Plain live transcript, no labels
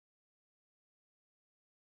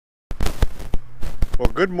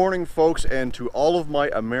Well, good morning, folks, and to all of my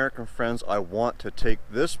American friends, I want to take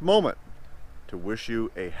this moment to wish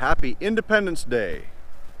you a happy Independence Day.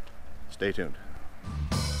 Stay tuned.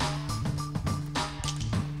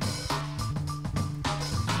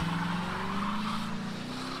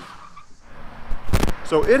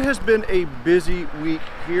 So it has been a busy week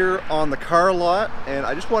here on the Carr lot, and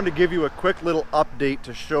I just wanted to give you a quick little update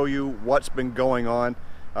to show you what's been going on.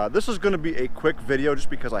 This is going to be a quick video just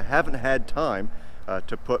because I haven't had time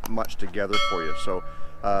to put much together for you. So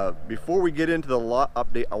before we get into the lot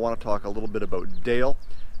update, I want to talk a little bit about Dale.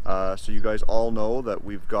 So you guys all know that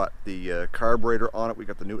we've got the carburetor on it. We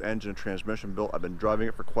got the new engine and transmission built. I've been driving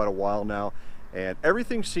it for quite a while now, and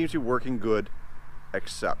everything seems to be working good,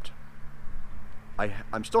 except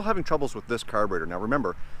I'm still having troubles with this carburetor. Now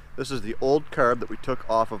remember, this is the old carb that we took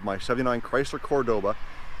off of my '79 Chrysler Cordoba,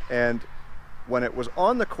 and when it was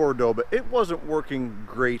on the Cordoba, it wasn't working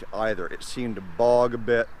great either. It seemed to bog a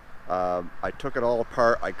bit. I took it all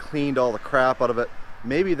apart. I cleaned all the crap out of it.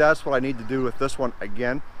 Maybe that's what I need to do with this one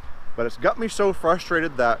again. But it's got me so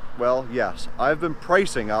frustrated that, well, yes, I've been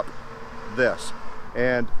pricing up this.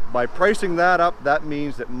 And by pricing that up, that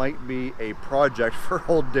means it might be a project for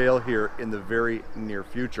old Dale here in the very near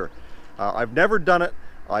future. I've never done it.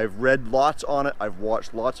 I've read lots on it. I've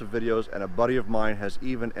watched lots of videos, and a buddy of mine has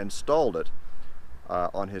even installed it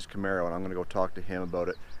on his Camaro, and I'm going to go talk to him about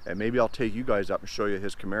it, and maybe I'll take you guys up and show you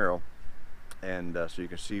his Camaro, and so you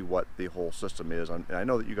can see what the whole system is. And I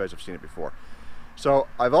know that you guys have seen it before. So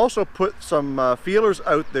I've also put some feelers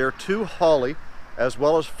out there to Holly as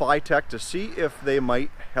well as Fitech to see if they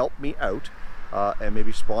might help me out and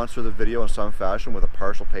maybe sponsor the video in some fashion with a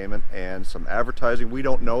partial payment and some advertising. We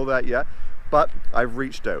don't know that yet, but I've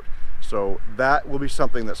reached out. So that will be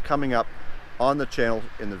something that's coming up on the channel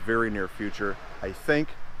in the very near future, I think.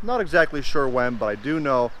 Not exactly sure when, but I do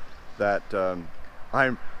know that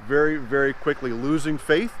I'm very, very quickly losing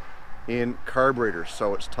faith in carburetors.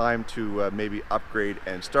 So it's time to maybe upgrade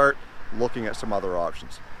and start looking at some other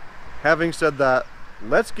options. Having said that,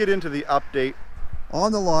 let's get into the update.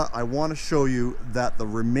 On the lot, I want to show you that the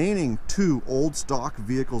remaining two old stock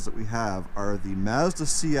vehicles that we have are the Mazda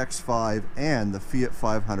CX-5 and the Fiat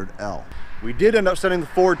 500L. We did end up sending the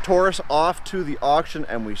Ford Taurus off to the auction,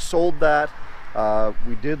 and we sold that.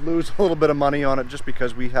 We did lose a little bit of money on it just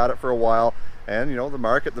because we had it for a while, and you know, the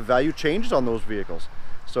market, the value changes on those vehicles.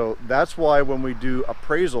 So that's why when we do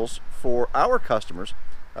appraisals for our customers,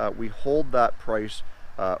 we hold that price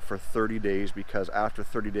for 30 days, because after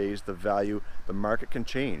 30 days the value, the market can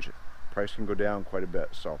change. Price can go down quite a bit.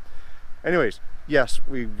 So anyways, yes,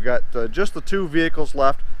 we've got just the two vehicles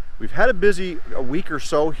left. We've had a busy week or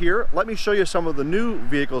so here. Let me show you some of the new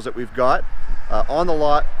vehicles that we've got on the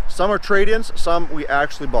lot. Some are trade-ins, some we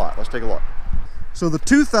actually bought. Let's take a look. So the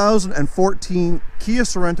 2014 Kia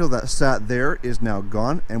Sorento that sat there is now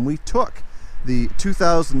gone, and we took the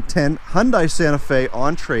 2010 Hyundai Santa Fe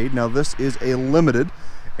on trade. Now this is a limited,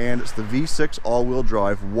 and it's the V6 all-wheel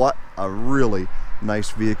drive. What a really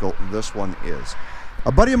nice vehicle this one is.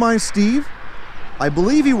 A buddy of mine, Steve, I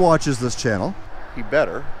believe he watches this channel. He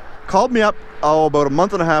better. Called me up about a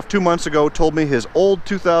month and a half, 2 months ago, told me his old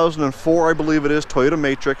 2004, I believe it is, Toyota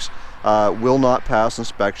Matrix will not pass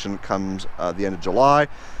inspection, comes the end of July.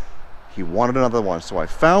 He wanted another one, so I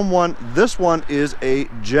found one. This one is a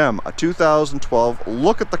gem, a 2012.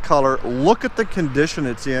 Look at the color, look at the condition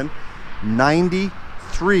it's in.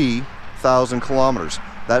 93,000 kilometers.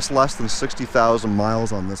 That's less than 60,000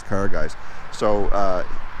 miles on this car, guys. So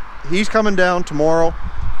he's coming down tomorrow.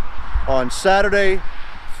 On Saturday,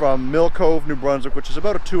 from Mill Cove, New Brunswick, which is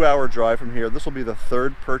about a 2-hour drive from here. This will be the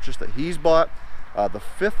third purchase that he's bought, the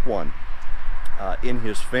fifth one in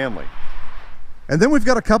his family. And then we've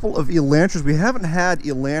got a couple of Elantras. We haven't had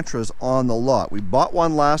Elantras on the lot. We bought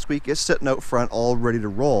one last week. It's sitting out front all ready to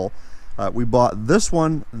roll. We bought this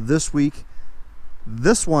one this week.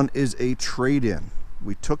 This one is a trade-in.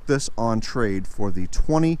 We took this on trade for the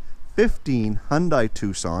 2015 Hyundai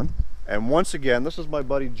Tucson. And once again, this is my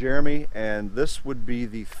buddy Jeremy, and this would be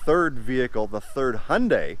the third vehicle, the third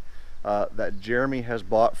Hyundai that Jeremy has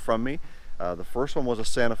bought from me. The first one was a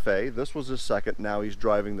Santa Fe. This was his second. Now he's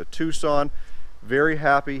driving the Tucson. Very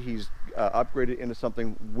happy. He's upgraded into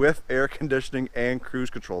something with air conditioning and cruise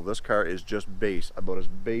control. This car is just base, about as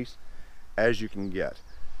base as you can get.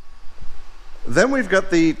 Then we've got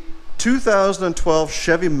the 2012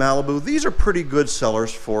 Chevy Malibu. These are pretty good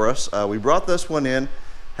sellers for us. We brought this one in.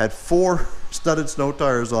 Had 4 studded snow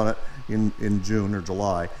tires on it in June or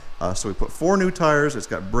July. So we put 4 new tires. It's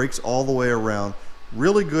got brakes all the way around.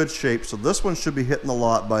 Really good shape. So this one should be hitting the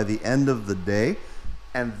lot by the end of the day.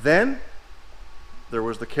 And then there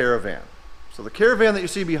was the Caravan. So the caravan that you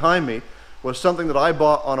see behind me was something that I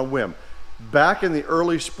bought on a whim. Back in the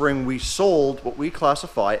early spring, we sold what we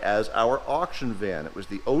classify as our auction van. It was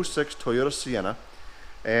the 06 Toyota Sienna,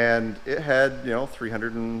 and it had, you know,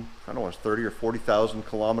 330 or 40,000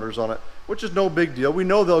 kilometers on it, which is no big deal. We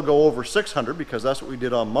know they'll go over 600 because that's what we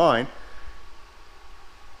did on mine.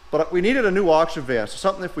 But we needed a new auction van, so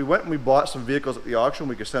something if we went and we bought some vehicles at the auction,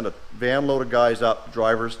 we could send a van load of guys up,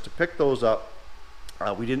 drivers, to pick those up.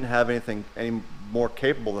 We didn't have anything any more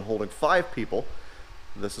capable than holding 5 people.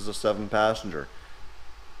 This is a 7-passenger.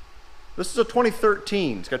 This is a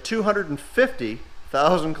 2013. It's got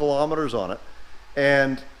 250,000 kilometers on it,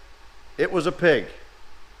 and it was a pig.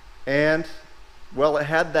 And, well, it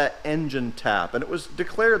had that engine tap, and it was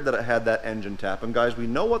declared that it had that engine tap. And guys, we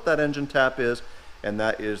know what that engine tap is, and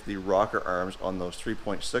that is the rocker arms on those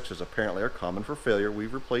 3.6s apparently are common for failure.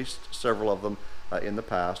 We've replaced several of them in the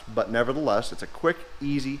past, but nevertheless, it's a quick,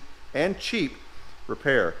 easy, and cheap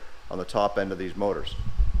repair on the top end of these motors.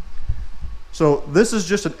 So this is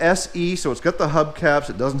just an SE, so it's got the hubcaps,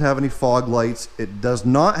 it doesn't have any fog lights, it does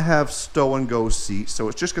not have stow and go seats, so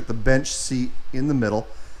it's just got the bench seat in the middle,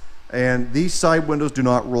 and these side windows do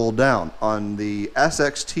not roll down. On the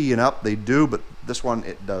SXT and up they do, but this one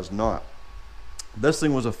it does not. This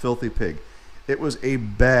thing was a filthy pig. It was a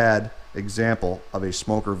bad example of a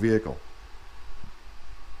smoker vehicle.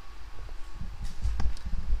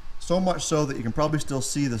 So much so that you can probably still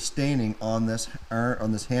see the staining on this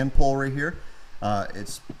hand pole right here.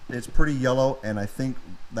 It's pretty yellow, and I think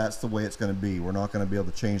that's the way it's going to be. We're not going to be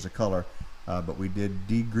able to change the color, but we did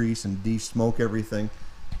degrease and de-smoke everything.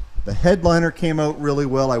 The headliner came out really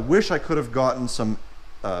well. I wish I could have gotten some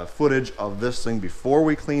footage of this thing before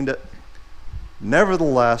we cleaned it.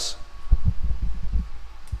 Nevertheless,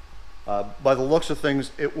 by the looks of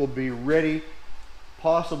things, it will be ready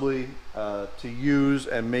possibly to use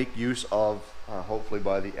and make use of hopefully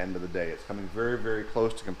by the end of the day. It's coming very, very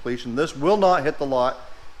close to completion. This will not hit the lot.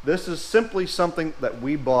 This is simply something that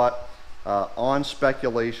we bought on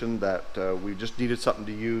speculation that we just needed something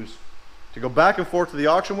to use to go back and forth to the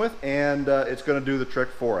auction with, and it's going to do the trick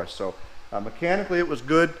for us. So mechanically it was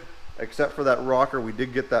good, except for that rocker. We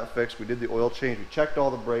did get that fixed. We did the oil change. We checked all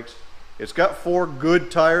the brakes. It's got 4 good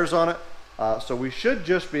tires on it, so we should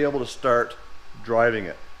just be able to start driving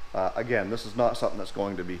it. Again, this is not something that's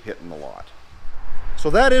going to be hitting the lot. So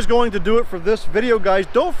that is going to do it for this video, guys.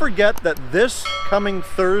 Don't forget that this coming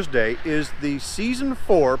Thursday is the season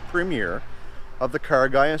 4 premiere of the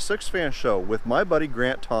CARRGUY and SIXFAN show with my buddy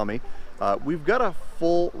Grant Tommy. We've got a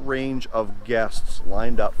full range of guests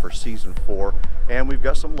lined up for season 4, and we've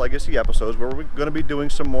got some legacy episodes where we're going to be doing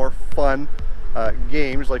some more fun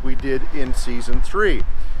games like we did in season 3.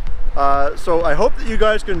 So I hope that you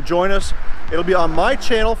guys can join us. It'll be on my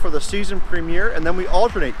channel for the season premiere, and then we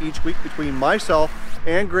alternate each week between myself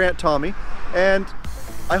and Grant Tommy, and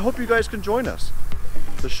I hope you guys can join us.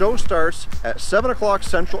 The show starts at 7 o'clock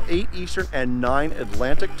Central, 8 Eastern, and 9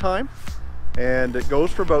 Atlantic time, and it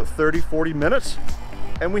goes for about 30-40 minutes,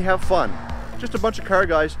 and we have fun. Just a bunch of car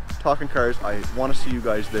guys talking cars. I want to see you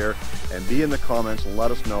guys there, and be in the comments and let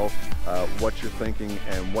us know what you're thinking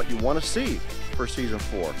and what you want to see for season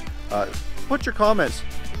 4. Put your comments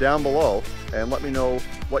down below and let me know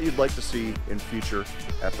what you'd like to see in future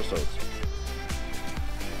episodes.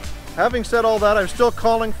 Having said all that, I'm still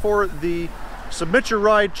calling for the Submit Your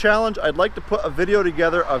Ride Challenge. I'd like to put a video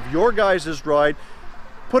together of your guys' ride.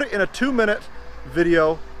 Put it in a 2-minute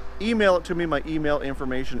video. Email it to me. My email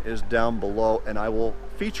information is down below, and I will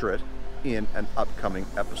feature it in an upcoming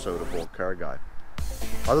episode of Old Car Guy.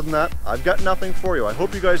 Other than that, I've got nothing for you. I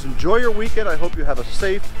hope you guys enjoy your weekend. I hope you have a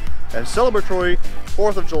safe and celebratory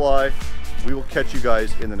 4th of July. We will catch you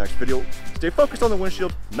guys in the next video. Stay focused on the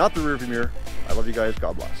windshield, not the rearview mirror. I love you guys.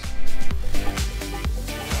 God bless.